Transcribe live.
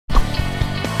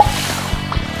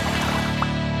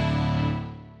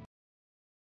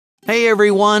Hey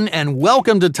everyone, and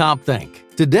welcome to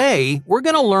TopThink. Today, we're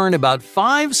going to learn about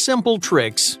 5 simple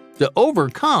tricks to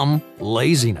overcome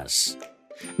laziness.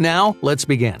 Now, let's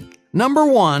begin. Number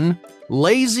 1.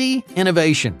 Lazy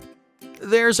innovation.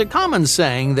 There's a common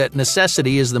saying that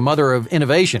necessity is the mother of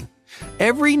innovation.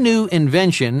 Every new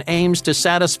invention aims to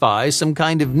satisfy some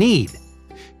kind of need.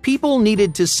 People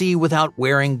needed to see without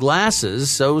wearing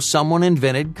glasses, so someone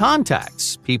invented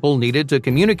contacts. People needed to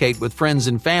communicate with friends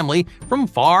and family from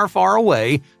far, far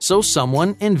away, so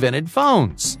someone invented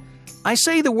phones. I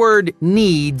say the word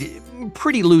need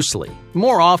pretty loosely.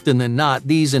 More often than not,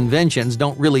 these inventions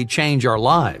don't really change our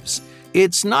lives.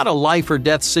 It's not a life or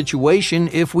death situation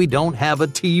if we don't have a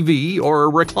TV or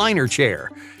a recliner chair.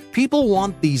 People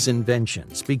want these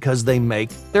inventions because they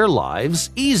make their lives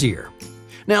easier.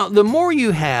 Now, the more you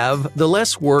have, the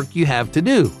less work you have to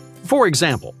do. For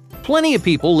example, plenty of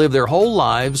people live their whole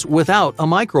lives without a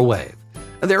microwave.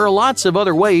 There are lots of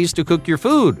other ways to cook your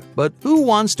food, but who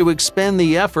wants to expend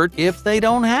the effort if they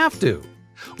don't have to?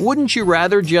 Wouldn't you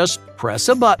rather just press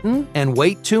a button and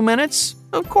wait 2 minutes?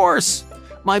 Of course.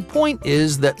 My point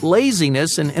is that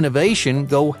laziness and innovation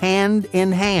go hand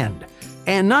in hand.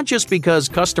 And not just because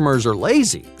customers are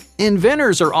lazy.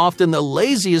 Inventors are often the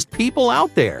laziest people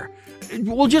out there.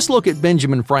 Well, just look at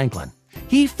Benjamin Franklin.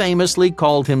 He famously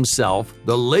called himself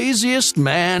the laziest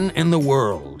man in the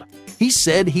world. He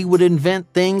said he would invent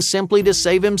things simply to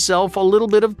save himself a little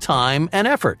bit of time and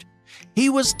effort. He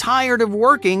was tired of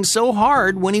working so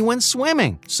hard when he went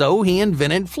swimming, so he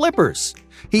invented flippers.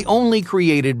 He only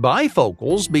created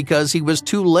bifocals because he was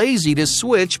too lazy to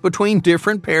switch between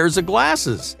different pairs of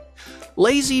glasses.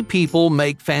 Lazy people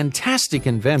make fantastic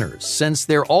inventors since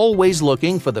they're always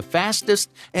looking for the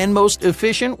fastest and most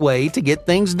efficient way to get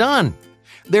things done.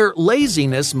 Their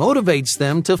laziness motivates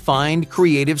them to find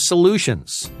creative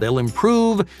solutions. They'll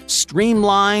improve,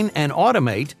 streamline, and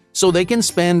automate so they can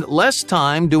spend less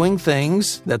time doing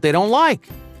things that they don't like.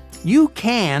 You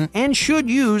can and should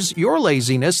use your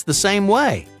laziness the same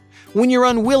way. When you're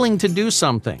unwilling to do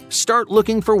something, start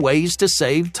looking for ways to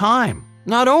save time.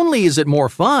 Not only is it more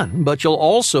fun, but you'll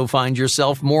also find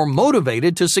yourself more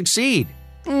motivated to succeed.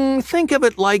 Think of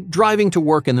it like driving to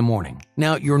work in the morning.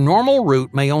 Now, your normal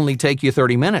route may only take you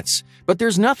 30 minutes, but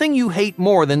there's nothing you hate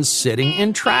more than sitting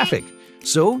in traffic.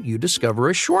 So you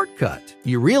discover a shortcut.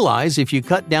 You realize if you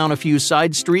cut down a few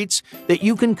side streets that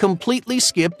you can completely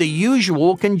skip the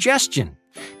usual congestion.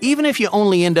 Even if you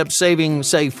only end up saving,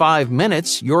 say, 5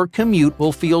 minutes, your commute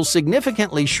will feel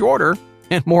significantly shorter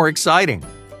and more exciting.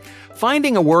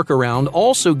 Finding a workaround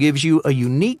also gives you a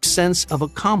unique sense of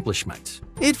accomplishment.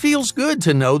 It feels good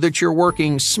to know that you're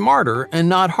working smarter and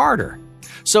not harder.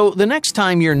 So the next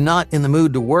time you're not in the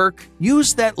mood to work,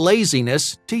 use that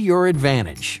laziness to your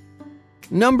advantage.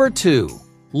 Number 2.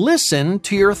 Listen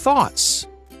to your thoughts.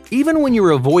 Even when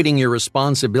you're avoiding your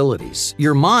responsibilities,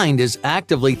 your mind is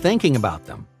actively thinking about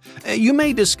them. You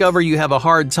may discover you have a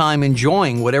hard time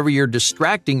enjoying whatever you're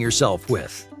distracting yourself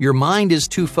with. Your mind is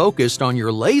too focused on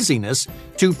your laziness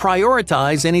to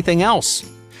prioritize anything else.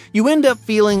 You end up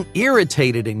feeling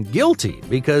irritated and guilty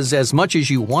because as much as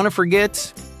you want to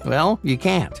forget, well, you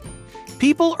can't.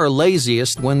 People are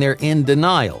laziest when they're in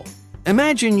denial.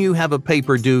 Imagine you have a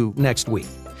paper due next week.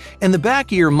 In the back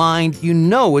of your mind, you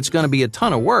know it's going to be a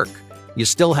ton of work. You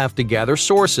still have to gather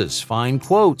sources, find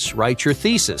quotes, write your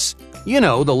thesis. You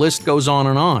know, the list goes on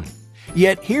and on.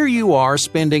 Yet here you are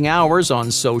spending hours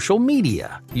on social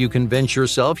media. You convince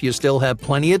yourself you still have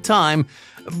plenty of time,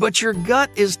 but your gut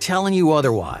is telling you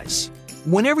otherwise.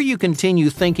 Whenever you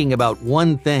continue thinking about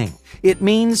one thing, it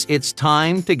means it's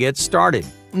time to get started.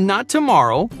 Not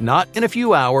tomorrow, not in a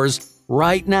few hours,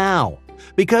 right now.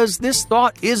 Because this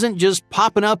thought isn't just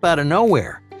popping up out of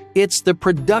nowhere. It's the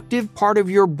productive part of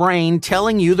your brain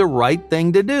telling you the right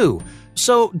thing to do.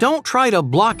 So don't try to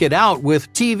block it out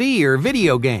with TV or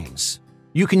video games.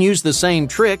 You can use the same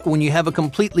trick when you have a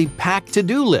completely packed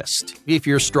to-do list. If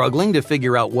you're struggling to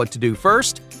figure out what to do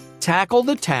first, tackle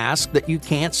the task that you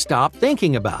can't stop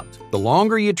thinking about. The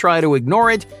longer you try to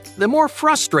ignore it, the more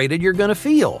frustrated you're going to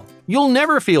feel. You'll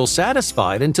never feel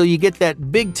satisfied until you get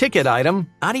that big-ticket item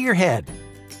out of your head.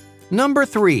 Number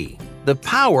 3. The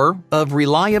power of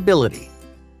reliability.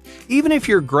 Even if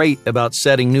you're great about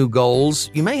setting new goals,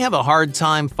 you may have a hard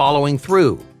time following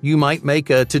through. You might make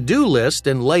a to-do list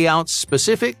and lay out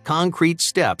specific, concrete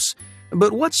steps.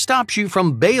 But what stops you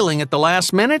from bailing at the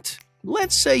last minute?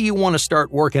 Let's say you want to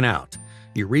start working out.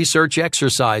 You research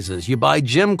exercises, you buy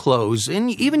gym clothes, and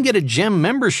you even get a gym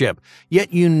membership,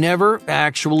 yet you never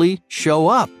actually show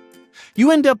up.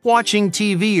 You end up watching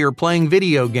TV or playing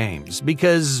video games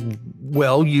because,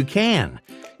 well, you can.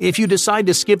 If you decide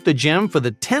to skip the gym for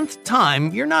the 10th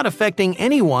time, you're not affecting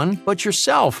anyone but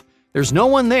yourself. There's no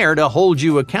one there to hold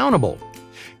you accountable.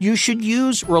 You should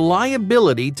use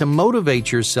reliability to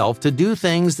motivate yourself to do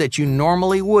things that you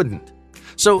normally wouldn't.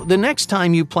 So the next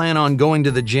time you plan on going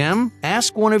to the gym,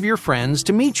 ask one of your friends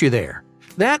to meet you there.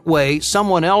 That way,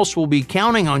 someone else will be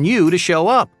counting on you to show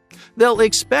up. They'll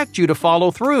expect you to follow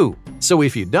through, so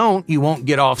if you don't, you won't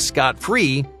get off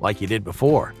scot-free like you did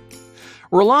before.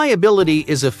 Reliability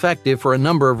is effective for a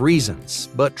number of reasons,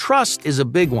 but trust is a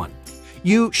big one.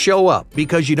 You show up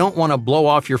because you don't want to blow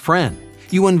off your friend.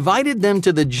 You invited them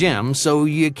to the gym, so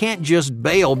you can't just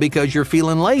bail because you're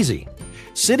feeling lazy.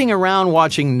 Sitting around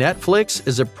watching Netflix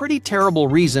is a pretty terrible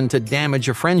reason to damage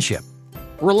a friendship.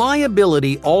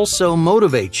 Reliability also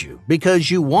motivates you because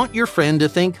you want your friend to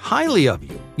think highly of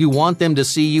you. You want them to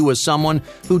see you as someone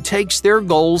who takes their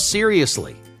goals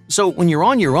seriously. So when you're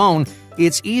on your own,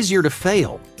 it's easier to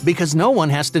fail because no one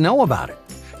has to know about it.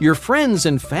 Your friends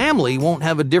and family won't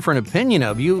have a different opinion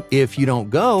of you if you don't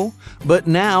go, but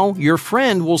now your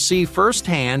friend will see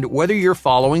firsthand whether you're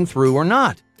following through or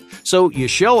not. So you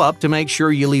show up to make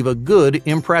sure you leave a good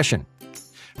impression.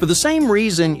 For the same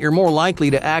reason, you're more likely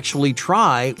to actually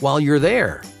try while you're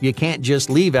there. You can't just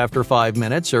leave after 5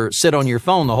 minutes or sit on your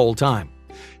phone the whole time.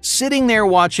 Sitting there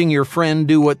watching your friend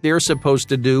do what they're supposed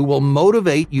to do will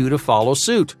motivate you to follow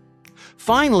suit.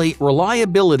 Finally,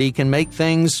 reliability can make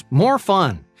things more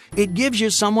fun. It gives you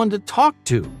someone to talk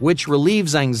to, which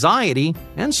relieves anxiety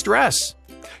and stress.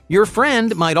 Your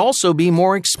friend might also be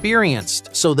more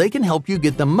experienced, so they can help you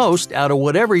get the most out of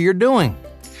whatever you're doing.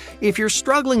 If you're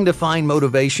struggling to find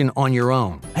motivation on your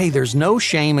own, hey, there's no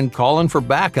shame in calling for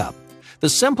backup. The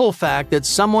simple fact that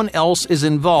someone else is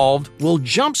involved will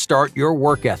jumpstart your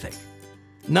work ethic.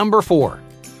 Number 4.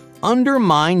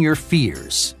 Undermine your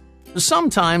fears.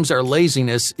 Sometimes our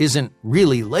laziness isn't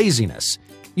really laziness.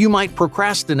 You might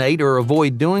procrastinate or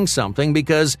avoid doing something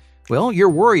because, well, you're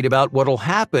worried about what'll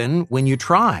happen when you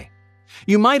try.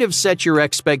 You might have set your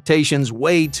expectations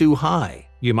way too high.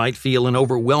 You might feel an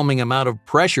overwhelming amount of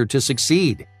pressure to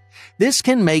succeed. This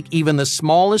can make even the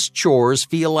smallest chores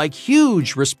feel like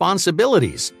huge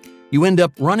responsibilities. You end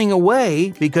up running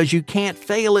away because you can't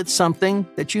fail at something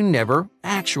that you never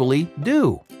actually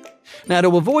do. Now,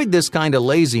 to avoid this kind of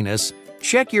laziness,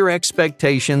 check your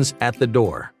expectations at the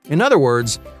door. In other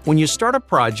words, when you start a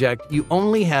project, you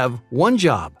only have one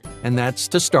job, and that's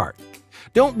to start.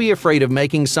 Don't be afraid of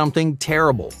making something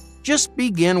terrible. Just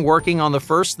begin working on the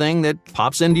first thing that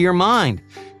pops into your mind.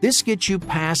 This gets you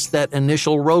past that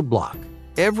initial roadblock.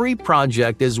 Every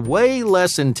project is way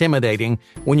less intimidating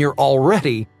when you're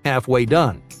already halfway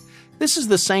done. This is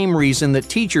the same reason that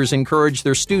teachers encourage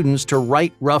their students to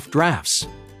write rough drafts.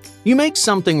 You make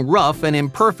something rough and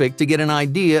imperfect to get an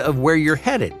idea of where you're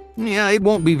headed. Yeah, it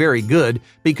won't be very good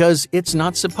because it's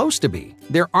not supposed to be.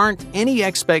 There aren't any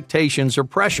expectations or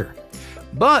pressure.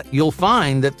 But you'll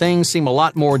find that things seem a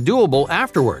lot more doable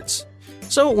afterwards.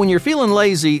 So when you're feeling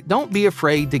lazy, don't be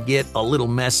afraid to get a little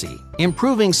messy.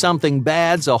 Improving something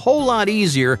bad's a whole lot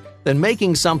easier than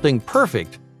making something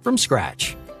perfect from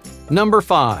scratch. Number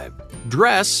 5.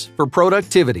 Dress for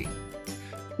productivity.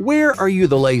 Where are you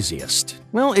the laziest?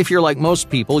 Well, if you're like most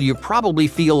people, you probably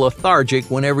feel lethargic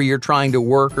whenever you're trying to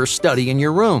work or study in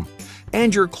your room.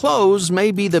 And your clothes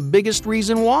may be the biggest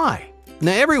reason why.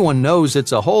 Now, everyone knows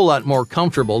it's a whole lot more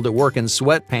comfortable to work in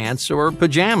sweatpants or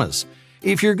pajamas.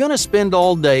 If you're going to spend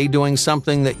all day doing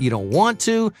something that you don't want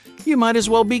to, you might as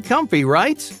well be comfy,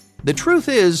 right? The truth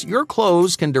is, your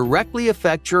clothes can directly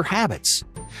affect your habits.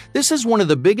 This is one of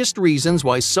the biggest reasons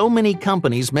why so many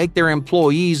companies make their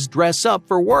employees dress up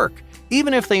for work,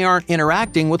 even if they aren't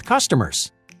interacting with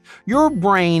customers. Your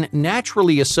brain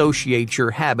naturally associates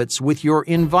your habits with your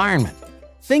environment.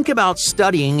 Think about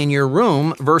studying in your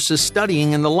room versus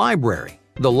studying in the library.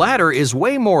 The latter is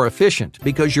way more efficient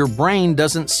because your brain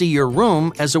doesn't see your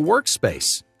room as a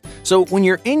workspace. So when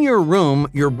you're in your room,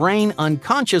 your brain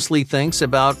unconsciously thinks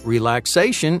about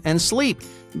relaxation and sleep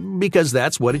because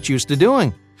that's what it's used to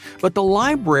doing. But the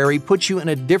library puts you in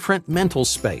a different mental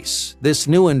space. This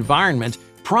new environment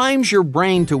primes your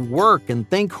brain to work and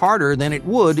think harder than it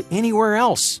would anywhere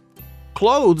else.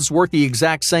 Clothes work the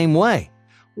exact same way.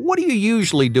 What are you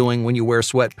usually doing when you wear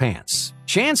sweatpants?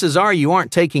 Chances are you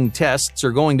aren't taking tests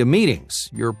or going to meetings.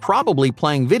 You're probably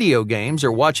playing video games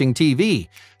or watching TV.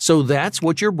 So that's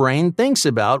what your brain thinks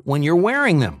about when you're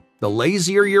wearing them. The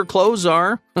lazier your clothes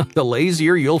are, the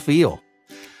lazier you'll feel.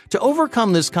 To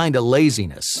overcome this kind of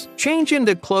laziness, change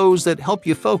into clothes that help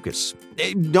you focus.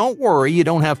 Don't worry, you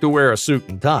don't have to wear a suit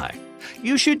and tie.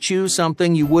 You should choose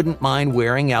something you wouldn't mind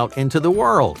wearing out into the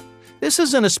world. This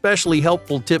is an especially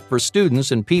helpful tip for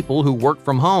students and people who work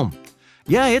from home.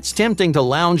 Yeah, it's tempting to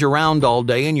lounge around all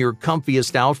day in your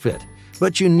comfiest outfit,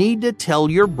 but you need to tell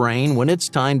your brain when it's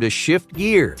time to shift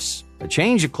gears. A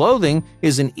change of clothing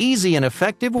is an easy and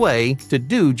effective way to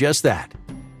do just that.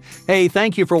 Hey,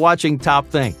 thank you for watching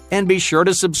TopThink, and be sure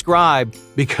to subscribe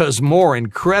because more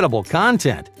incredible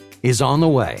content is on the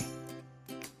way.